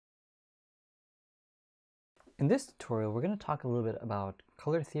In this tutorial, we're going to talk a little bit about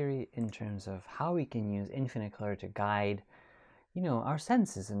color theory in terms of how we can use infinite color to guide, our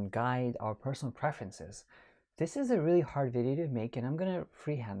senses and guide our personal preferences. This is a really hard video to make, and I'm going to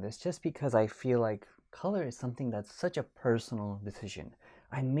freehand this just because I feel like color is something that's such a personal decision.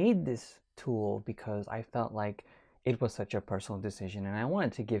 I made this tool because I felt like it was such a personal decision, and I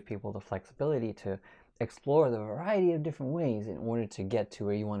wanted to give people the flexibility to explore the variety of different ways in order to get to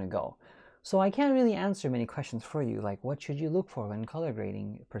where you want to go. So I can't really answer many questions for you, like what should you look for when color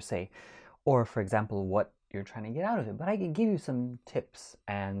grading per se, or for example, what you're trying to get out of it. But I can give you some tips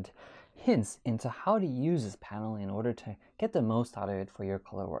and hints into how to use this panel in order to get the most out of it for your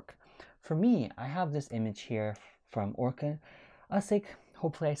color work. For me, I have this image here from Orçun Açık.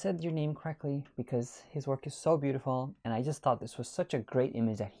 Hopefully I said your name correctly because his work is so beautiful, and I just thought this was such a great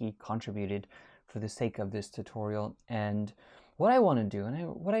image that he contributed for the sake of this tutorial. And what I want to do,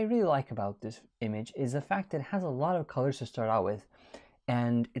 and what I really like about this image, is the fact that it has a lot of colors to start out with,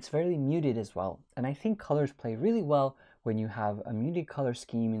 and it's very muted as well. And I think colors play really well when you have a muted color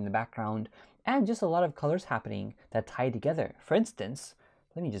scheme in the background and just a lot of colors happening that tie together. For instance,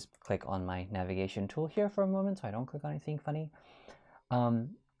 let me just click on my navigation tool here for a moment so I don't click on anything funny.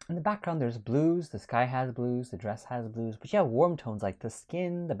 In the background there's blues, the sky has blues, the dress has blues, but you have warm tones like the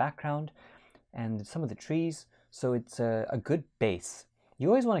skin, the background, and some of the trees. So it's a good base. You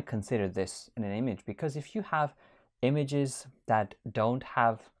always want to consider this in an image, because if you have images that don't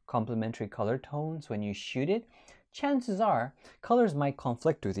have complementary color tones when you shoot it, chances are colors might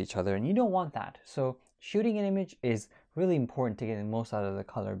conflict with each other, and you don't want that. So shooting an image is really important to get the most out of the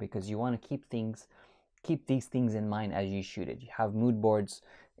color, because you want to keep these things in mind as you shoot it. You have mood boards,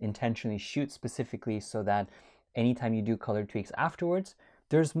 intentionally shoot specifically so that anytime you do color tweaks afterwards,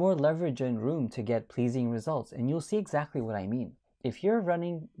 there's more leverage and room to get pleasing results. And you'll see exactly what I mean. If you're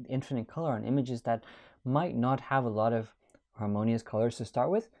running infinite color on images that might not have a lot of harmonious colors to start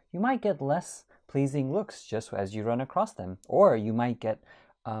with, you might get less pleasing looks just as you run across them. Or you might get,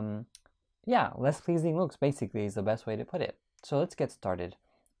 less pleasing looks, basically, is the best way to put it. So let's get started.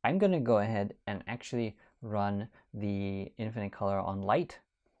 I'm going to go ahead and actually run the infinite color on light.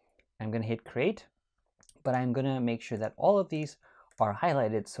 I'm going to hit create, but I'm going to make sure that all of these are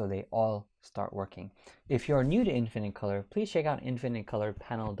highlighted so they all start working. If you're new to infinite color, please check out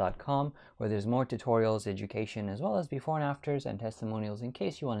infinitecolorpanel.com, where there's more tutorials, education, as well as before and afters and testimonials in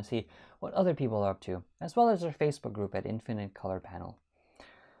case you want to see what other people are up to, as well as our Facebook group at Infinite Color Panel.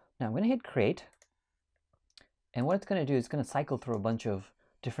 Now I'm going to hit create, and what it's going to do is it's going to cycle through a bunch of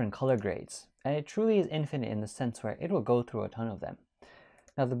different color grades, and it truly is infinite in the sense where it will go through a ton of them.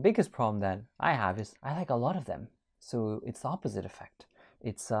 Now the biggest problem that I have is I like a lot of them. So it's the opposite effect.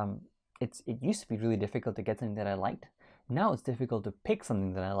 It used to be really difficult to get something that I liked. Now it's difficult to pick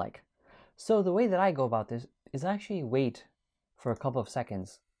something that I like. So the way that I go about this is actually wait for a couple of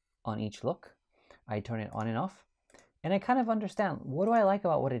seconds on each look. I turn it on and off, and I kind of understand, what do I like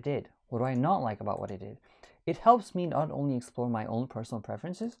about what it did? What do I not like about what it did? It helps me not only explore my own personal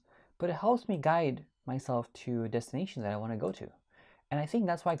preferences, but it helps me guide myself to a destination that I want to go to. And I think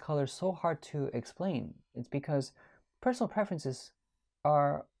that's why color is so hard to explain. It's because personal preferences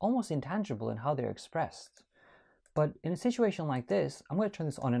are almost intangible in how they're expressed. But in a situation like this, I'm going to turn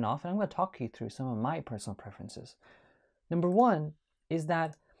this on and off, and I'm going to talk you through some of my personal preferences. Number one is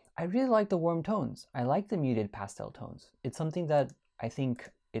that I really like the warm tones. I like the muted pastel tones. It's something that I think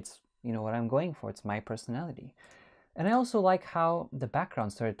it's, what I'm going for. It's my personality. And I also like how the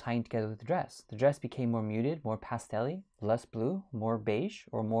background started tying together with the dress. The dress became more muted, more pastel-y, less blue, more beige,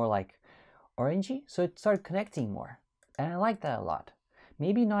 or more like orangey. So it started connecting more. And I like that a lot.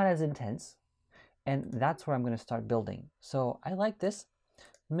 Maybe not as intense. And that's where I'm going to start building. So I like this,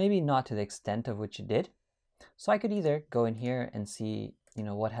 maybe not to the extent of which it did. So I could either go in here and see,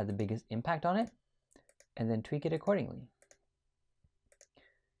 what had the biggest impact on it, and then tweak it accordingly.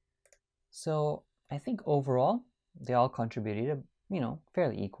 So I think overall, they all contributed,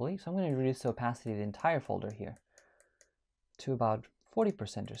 fairly equally. So I'm going to reduce the opacity of the entire folder here to about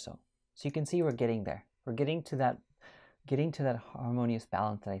 40% or so. So you can see we're getting there. We're getting to that harmonious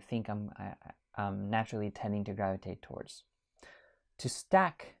balance that I think I'm naturally tending to gravitate towards. To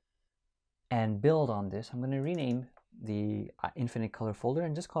stack and build on this, I'm going to rename the infinite color folder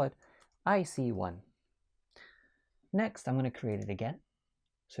and just call it IC1. Next, I'm going to create it again.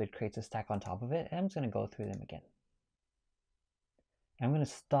 So it creates a stack on top of it, and I'm just going to go through them again. I'm going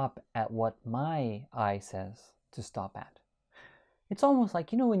to stop at what my eye says to stop at. It's almost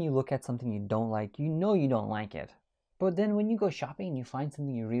like, when you look at something you don't like, you don't like it. But then when you go shopping and you find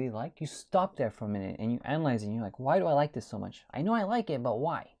something you really like, you stop there for a minute and you analyze it and you're like, why do I like this so much? I know I like it, but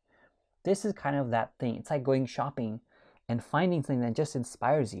why? This is kind of that thing. It's like going shopping and finding something that just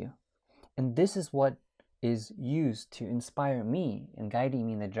inspires you. And this is what is used to inspire me and guiding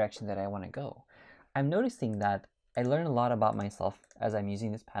me in the direction that I want to go. I'm noticing that I learn a lot about myself as I'm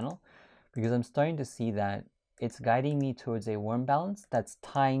using this panel, because I'm starting to see that it's guiding me towards a warm balance that's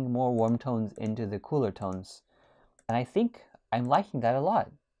tying more warm tones into the cooler tones. And I think I'm liking that a lot.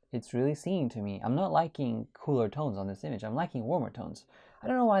 It's really singing to me. I'm not liking cooler tones on this image. I'm liking warmer tones. I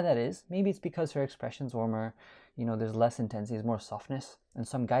don't know why that is. Maybe it's because her expression's warmer. You know, there's less intensity, there's more softness. And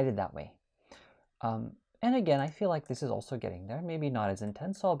so I'm guided that way. And again, I feel like this is also getting there. Maybe not as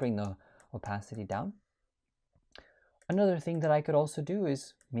intense, so I'll bring the opacity down. Another thing that I could also do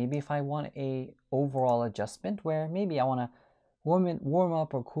is maybe if I want a overall adjustment where maybe I want to warm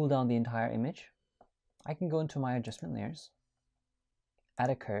up or cool down the entire image, I can go into my adjustment layers, add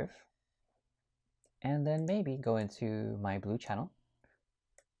a curve, and then maybe go into my blue channel,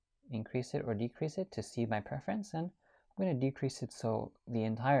 increase it or decrease it to see my preference, and I'm going to decrease it so the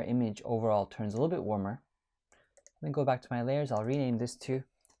entire image overall turns a little bit warmer. Then go back to my layers. I'll rename this to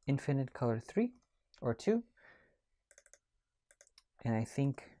Infinite Color 3 or 2. And I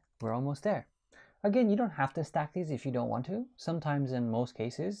think we're almost there. Again, you don't have to stack these if you don't want to. Sometimes, in most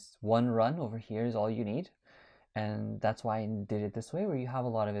cases, one run over here is all you need. And that's why I did it this way, where you have a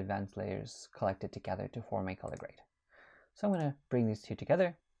lot of advanced layers collected together to form a color grade. So I'm going to bring these two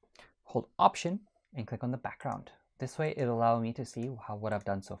together, hold Option, and click on the background. This way it'll allow me to see what I've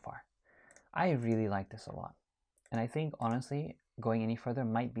done so far. I really like this a lot. And I think, honestly, going any further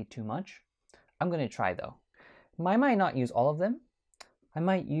might be too much. I'm going to try, though. I might not use all of them. I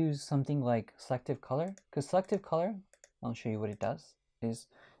might use something like selective color, because selective color, I'll show you what it does, is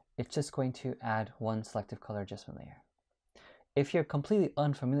it's just going to add one selective color adjustment layer. If you're completely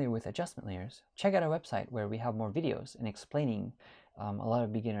unfamiliar with adjustment layers, check out our website where we have more videos and explaining a lot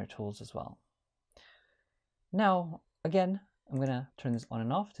of beginner tools as well. Now, again, I'm going to turn this on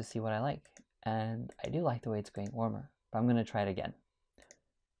and off to see what I like. And I do like the way it's going warmer, but I'm going to try it again.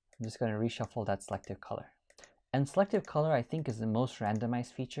 I'm just going to reshuffle that selective color. And selective color, I think, is the most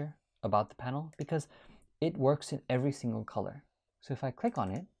randomized feature about the panel because it works in every single color. So if I click on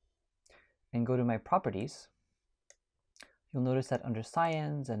it and go to my properties, you'll notice that under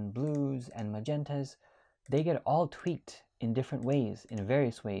cyans and blues and magentas, they get all tweaked in different ways, in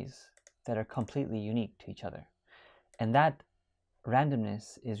various ways that are completely unique to each other. And that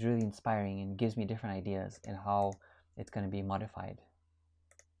randomness is really inspiring and gives me different ideas in how it's going to be modified.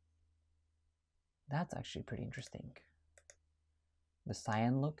 That's actually pretty interesting. The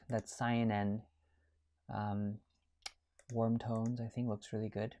cyan look, that cyan and warm tones, I think looks really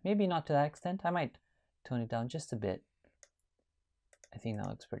good. Maybe not to that extent. I might tone it down just a bit. I think that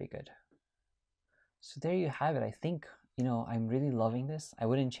looks pretty good. So there you have it. I think, I'm really loving this. I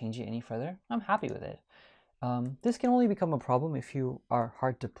wouldn't change it any further. I'm happy with it. This can only become a problem if you are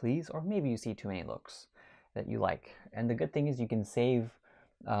hard to please, or maybe you see too many looks that you like. And the good thing is you can save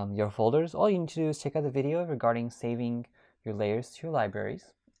your folders. All you need to do is check out the video regarding saving your layers to your libraries,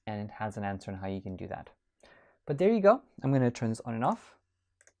 and it has an answer on how you can do that. But there you go. I'm going to turn this on and off,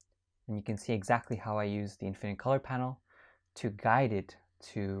 and you can see exactly how I use the Infinite Color panel to guide it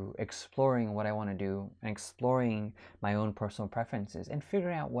to exploring what I want to do and exploring my own personal preferences and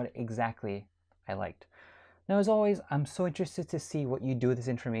figuring out what exactly I liked. Now, as always, I'm so interested to see what you do with this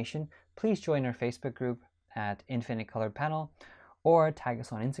information. Please join our Facebook group at Infinite Color Panel, or tag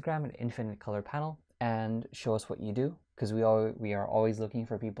us on Instagram at Infinite Color Panel and show us what you do, because we are always looking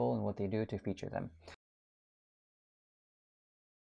for people and what they do to feature them.